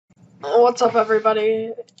What's up,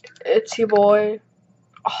 everybody? It's your boy,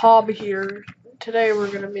 Hob here. Today we're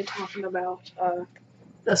going to be talking about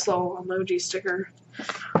this little emoji sticker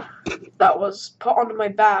that was put onto my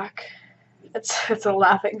back. It's a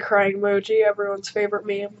laughing, crying emoji, everyone's favorite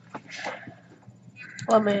meme.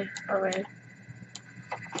 Let me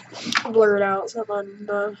blur it out. So then,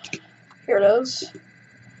 here it is.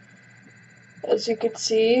 As you can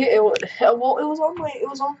see, it was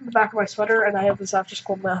on the back of my sweater, and I have this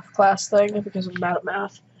after-school math class thing because I'm bad at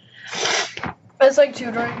math. It's like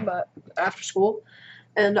tutoring, but after school,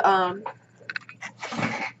 and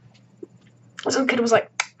some kid was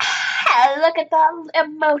like, "Look at that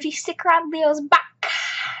emoji sticker on Leo's back."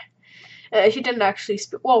 He didn't actually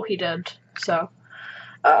speak. Well, he did. So,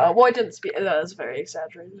 he didn't speak. That is very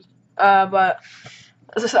exaggerated. But.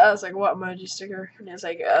 I was like, what emoji sticker? And he was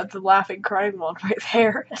like, the laughing, crying one right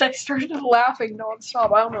there. And I started laughing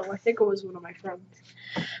nonstop. I don't know. I think it was one of my friends.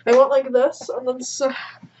 I went like this, and then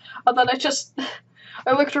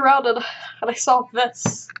I looked around and I saw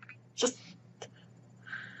this.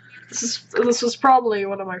 This was probably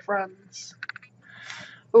one of my friends.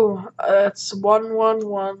 Ooh, it's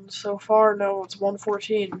 111 so far. No, it's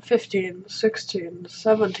 114, 15, 16,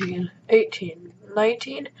 17, 18,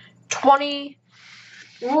 19, 20.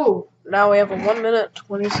 Ooh, now we have a 1 minute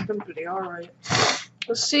 20-second video. Alright.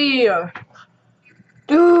 Let's see. Oh,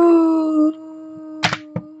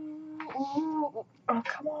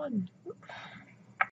 come on.